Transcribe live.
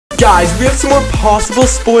Guys, we have some more possible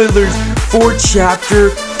spoilers for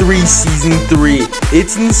Chapter 3, Season 3.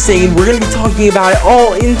 It's insane. We're going to be talking about it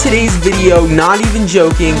all in today's video. Not even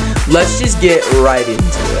joking. Let's just get right into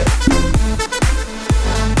it.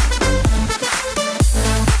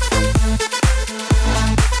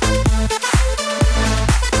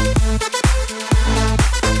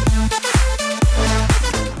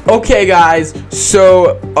 Okay guys,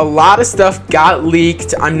 so a lot of stuff got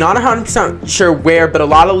leaked. I'm not 100% sure where, but a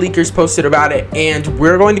lot of leakers posted about it, and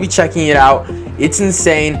we're going to be checking it out. It's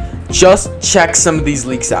insane. Just check some of these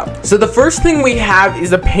leaks out. So the first thing we have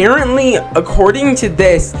is apparently, according to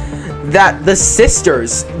this, that the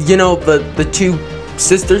sisters, you know, the two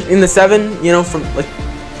sisters in the 7, you know, from like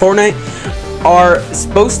Fortnite, are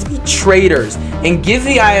supposed to be traitors and give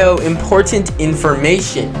the IO important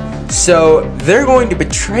information. So they're going to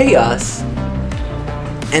betray us,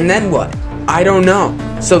 and then what? I don't know.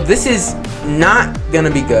 So this is not gonna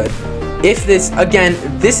be good. If this, again,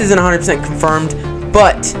 this isn't 100% confirmed,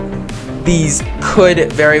 but these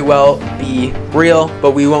could very well be real,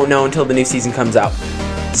 but we won't know until the new season comes out.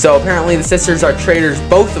 So apparently the sisters are traitors,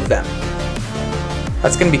 both of them.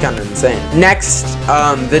 That's gonna be kind of insane. Next,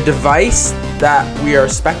 the device that we are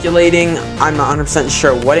speculating, I'm not 100%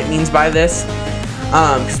 sure what it means by this.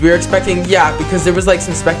 Because we were expecting, yeah, because there was like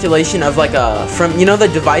some speculation of like from, you know, the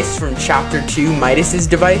device from Chapter 2, Midas's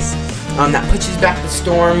device, that pushes back the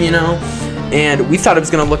storm, you know, and we thought it was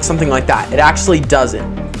going to look something like that. It actually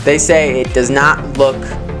doesn't. They say it does not look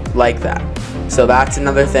like that. So that's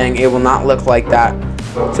another thing. It will not look like that.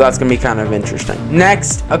 So that's going to be kind of interesting.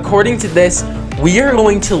 Next, according to this, we are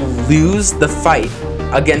going to lose the fight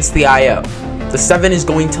against the IO. The 7 is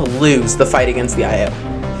going to lose the fight against the IO.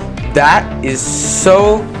 That is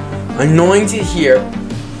so annoying to hear,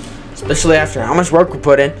 especially after how much work we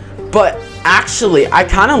put in. But actually, I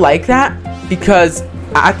kind of like that, because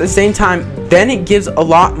at the same time, then it gives a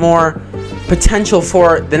lot more potential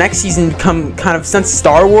for the next season to come, kind of, since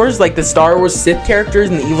Star Wars, like the Star Wars Sith characters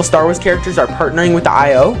and the evil Star Wars characters are partnering with the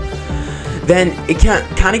IO, then it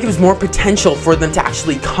kind of gives more potential for them to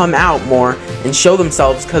actually come out more and show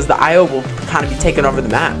themselves, because the IO will kind of be taking over the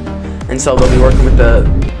map. And so they'll be working with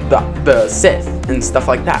the Sith and stuff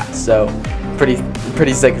like that. So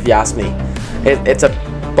pretty sick if you ask me. It's a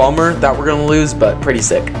bummer that we're gonna lose, but pretty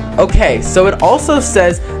sick. Okay, so it also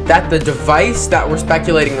says that the device that we're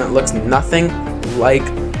speculating that looks nothing like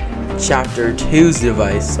Chapter 2's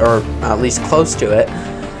device, or at least close to it,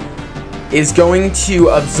 is going to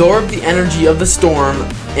absorb the energy of the storm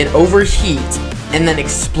and overheat and then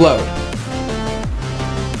explode.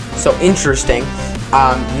 So interesting.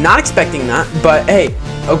 Not expecting that, but hey,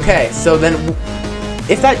 okay, so then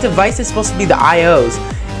if that device is supposed to be the IOs,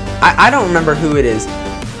 I don't remember who it is.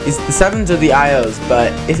 It's the 7s or the IOs,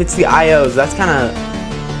 but if it's the IOs, that's kind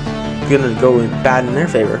of gonna go bad in their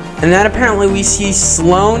favor. And then apparently we see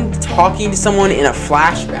Sloane talking to someone in a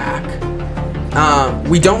flashback.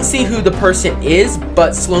 We don't see who the person is,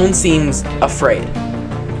 but Sloane seems afraid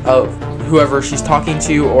of whoever she's talking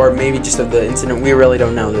to, or maybe just of the incident. We really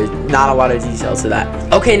don't know. There's not a lot of details to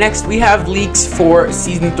that. Okay, next we have leaks for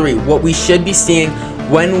Season 3, what we should be seeing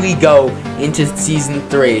when we go into Season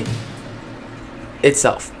 3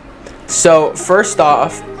 itself. So first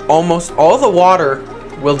off, almost all the water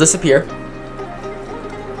will disappear.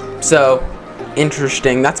 So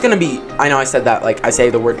interesting. That's gonna be, I know I said that, like I say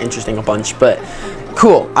the word interesting a bunch, but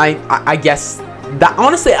cool. I guess that,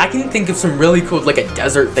 honestly, I can think of some really cool, like a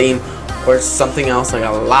desert theme or something else, like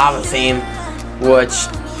a lava theme, which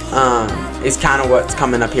is kind of what's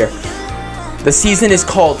coming up here. The season is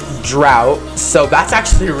called Drought, so that's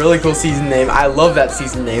actually a really cool season name. I love that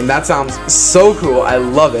season name. That sounds so cool. I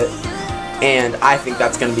love it, and I think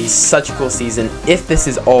that's going to be such a cool season if this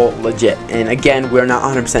is all legit. And again, we're not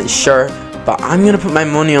 100% sure, but I'm going to put my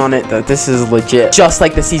money on it that this is legit, just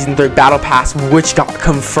like the Season 3 Battle Pass, which got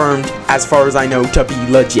confirmed, as far as I know, to be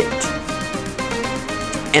legit.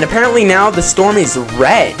 And apparently now the storm is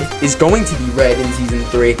red, is going to be red in Season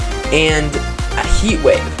 3, and a heat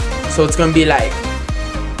wave. So it's going to be like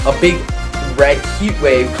a big red heat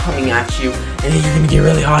wave coming at you, and then you're going to get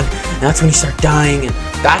really hot, and that's when you start dying, and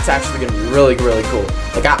that's actually going to be really, really cool.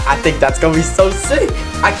 Like, I think that's going to be so sick.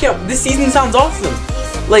 This season sounds awesome.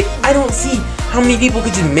 Like, I don't see how many people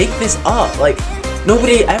could just make this up. Like,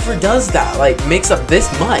 nobody ever does that, like, makes up this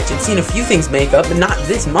much. I've seen a few things make up, but not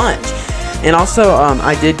this much. And also,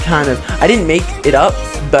 I didn't make it up,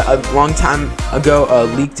 but a long time ago, a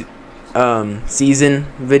leaked season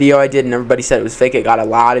video I did, and everybody said it was fake. It got a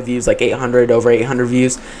lot of views, like over 800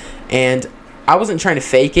 views, and I wasn't trying to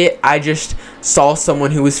fake it. I just saw someone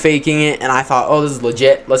who was faking it, and I thought, oh, this is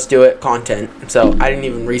legit. Let's do it. Content. So I didn't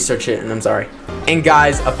even research it, and I'm sorry. And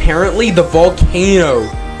guys, apparently the volcano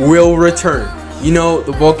will return. You know,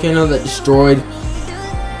 the volcano that destroyed,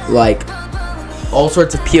 like, all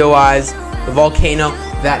sorts of POIs. The volcano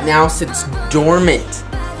that now sits dormant,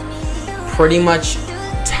 pretty much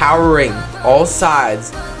towering all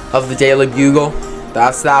sides of the Daily Bugle.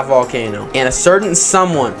 That's that volcano. And a certain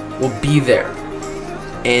someone will be there.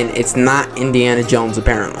 And it's not Indiana Jones,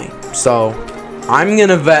 apparently. So I'm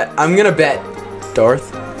gonna bet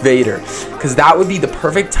Darth Vader. Because that would be the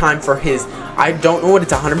perfect time for his, I don't know what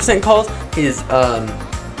it's 100% called, his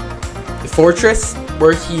fortress,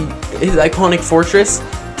 where his iconic fortress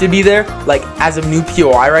to be there, like as a new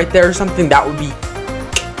POI right there or something. That would be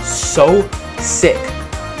so sick.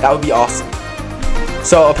 That would be awesome.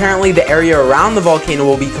 So apparently the area around the volcano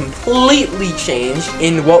will be completely changed.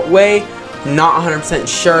 In what way? Not 100%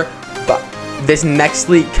 sure, but this next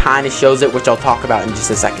leak kind of shows it, which I'll talk about in just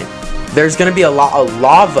a second. There's going to be a lot of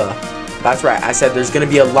lava. That's right, I said there's going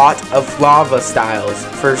to be a lot of lava styles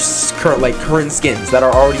for current skins that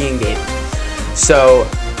are already in game. So,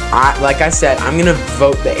 like I said, I'm going to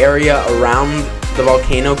vote the area around the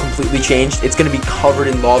volcano completely changed. It's going to be covered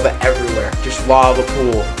in lava everywhere. Just lava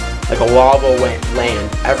pool. Like a lava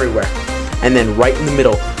land everywhere. And then right in the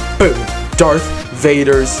middle, boom, Darth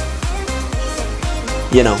Vader's,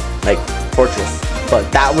 you know, like, fortress.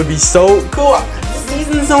 But that would be so cool. The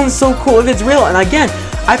season sounds so cool if it's real. And again,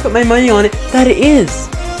 I put my money on it that it is.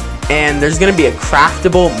 And there's going to be a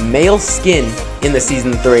craftable male skin in the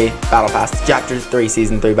Season 3 Battle Pass. Chapter 3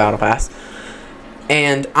 Season 3 Battle Pass.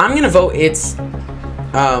 And I'm going to vote it's,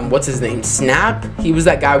 what's his name? Snap? He was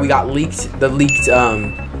that guy we got leaked, the leaked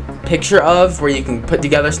picture of, where you can put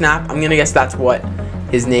together Snap. I'm going to guess that's what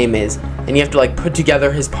his name is. And you have to, like, put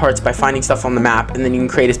together his parts by finding stuff on the map. And then you can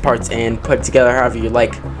create his parts and put it together however you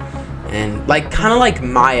like. And, like, kind of like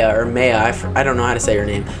Maya or Maya, I don't know how to say her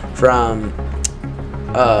name, from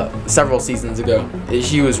several seasons ago.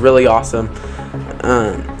 She was really awesome.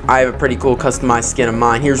 I have a pretty cool customized skin of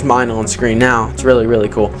mine. Here's mine on screen now. It's really, really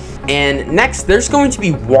cool. And next, there's going to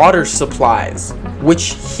be water supplies,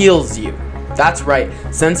 which heals you. That's right.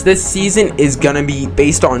 Since this season is going to be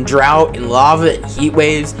based on drought and lava and heat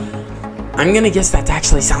waves, I'm going to guess that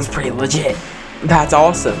actually sounds pretty legit. That's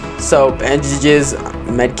awesome. So, bandages,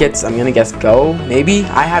 medkits, I'm going to guess go, maybe?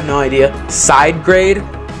 I have no idea. Side grade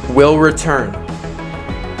will return.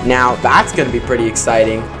 Now, that's going to be pretty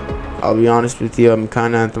exciting. I'll be honest with you, I'm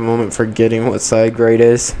kind of at the moment forgetting what side grade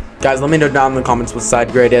is. Guys, let me know down in the comments what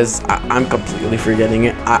side grade is. I'm completely forgetting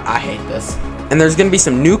it. I hate this. And there's going to be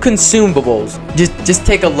some new consumables. Just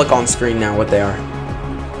take a look on screen now what they are.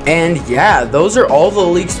 And yeah, those are all the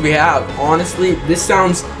leaks we have. Honestly, this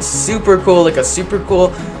sounds super cool, like a super cool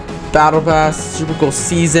Battle Pass, super cool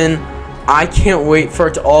season. I can't wait for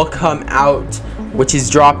it to all come out, which is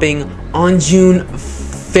dropping on June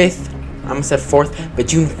 5th. I almost said 4th, but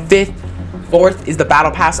June 5th. 4th is the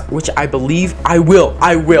Battle Pass, which I believe I will.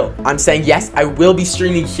 I'm saying yes, I will be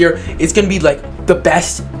streaming here. It's going to be like the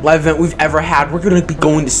best live event we've ever had. We're going to be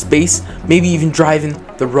going to space, maybe even driving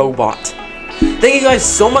the robot. Thank you guys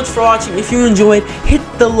so much for watching. If you enjoyed, hit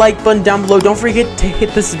the like button down below. Don't forget to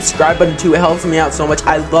hit the subscribe button too. It helps me out so much.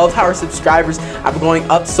 I love how our subscribers have been going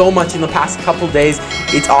up so much in the past couple days.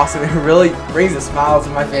 It's awesome. It really brings a smile to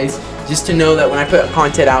my face just to know that when I put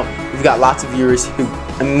content out, we've got lots of viewers who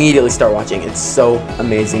immediately start watching. It's so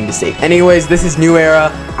amazing to see. Anyways, this is New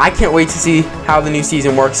Era. I can't wait to see how the new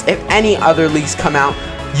season works. If any other leaks come out,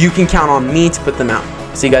 you can count on me to put them out.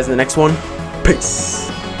 See you guys in the next one.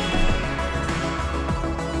 Peace.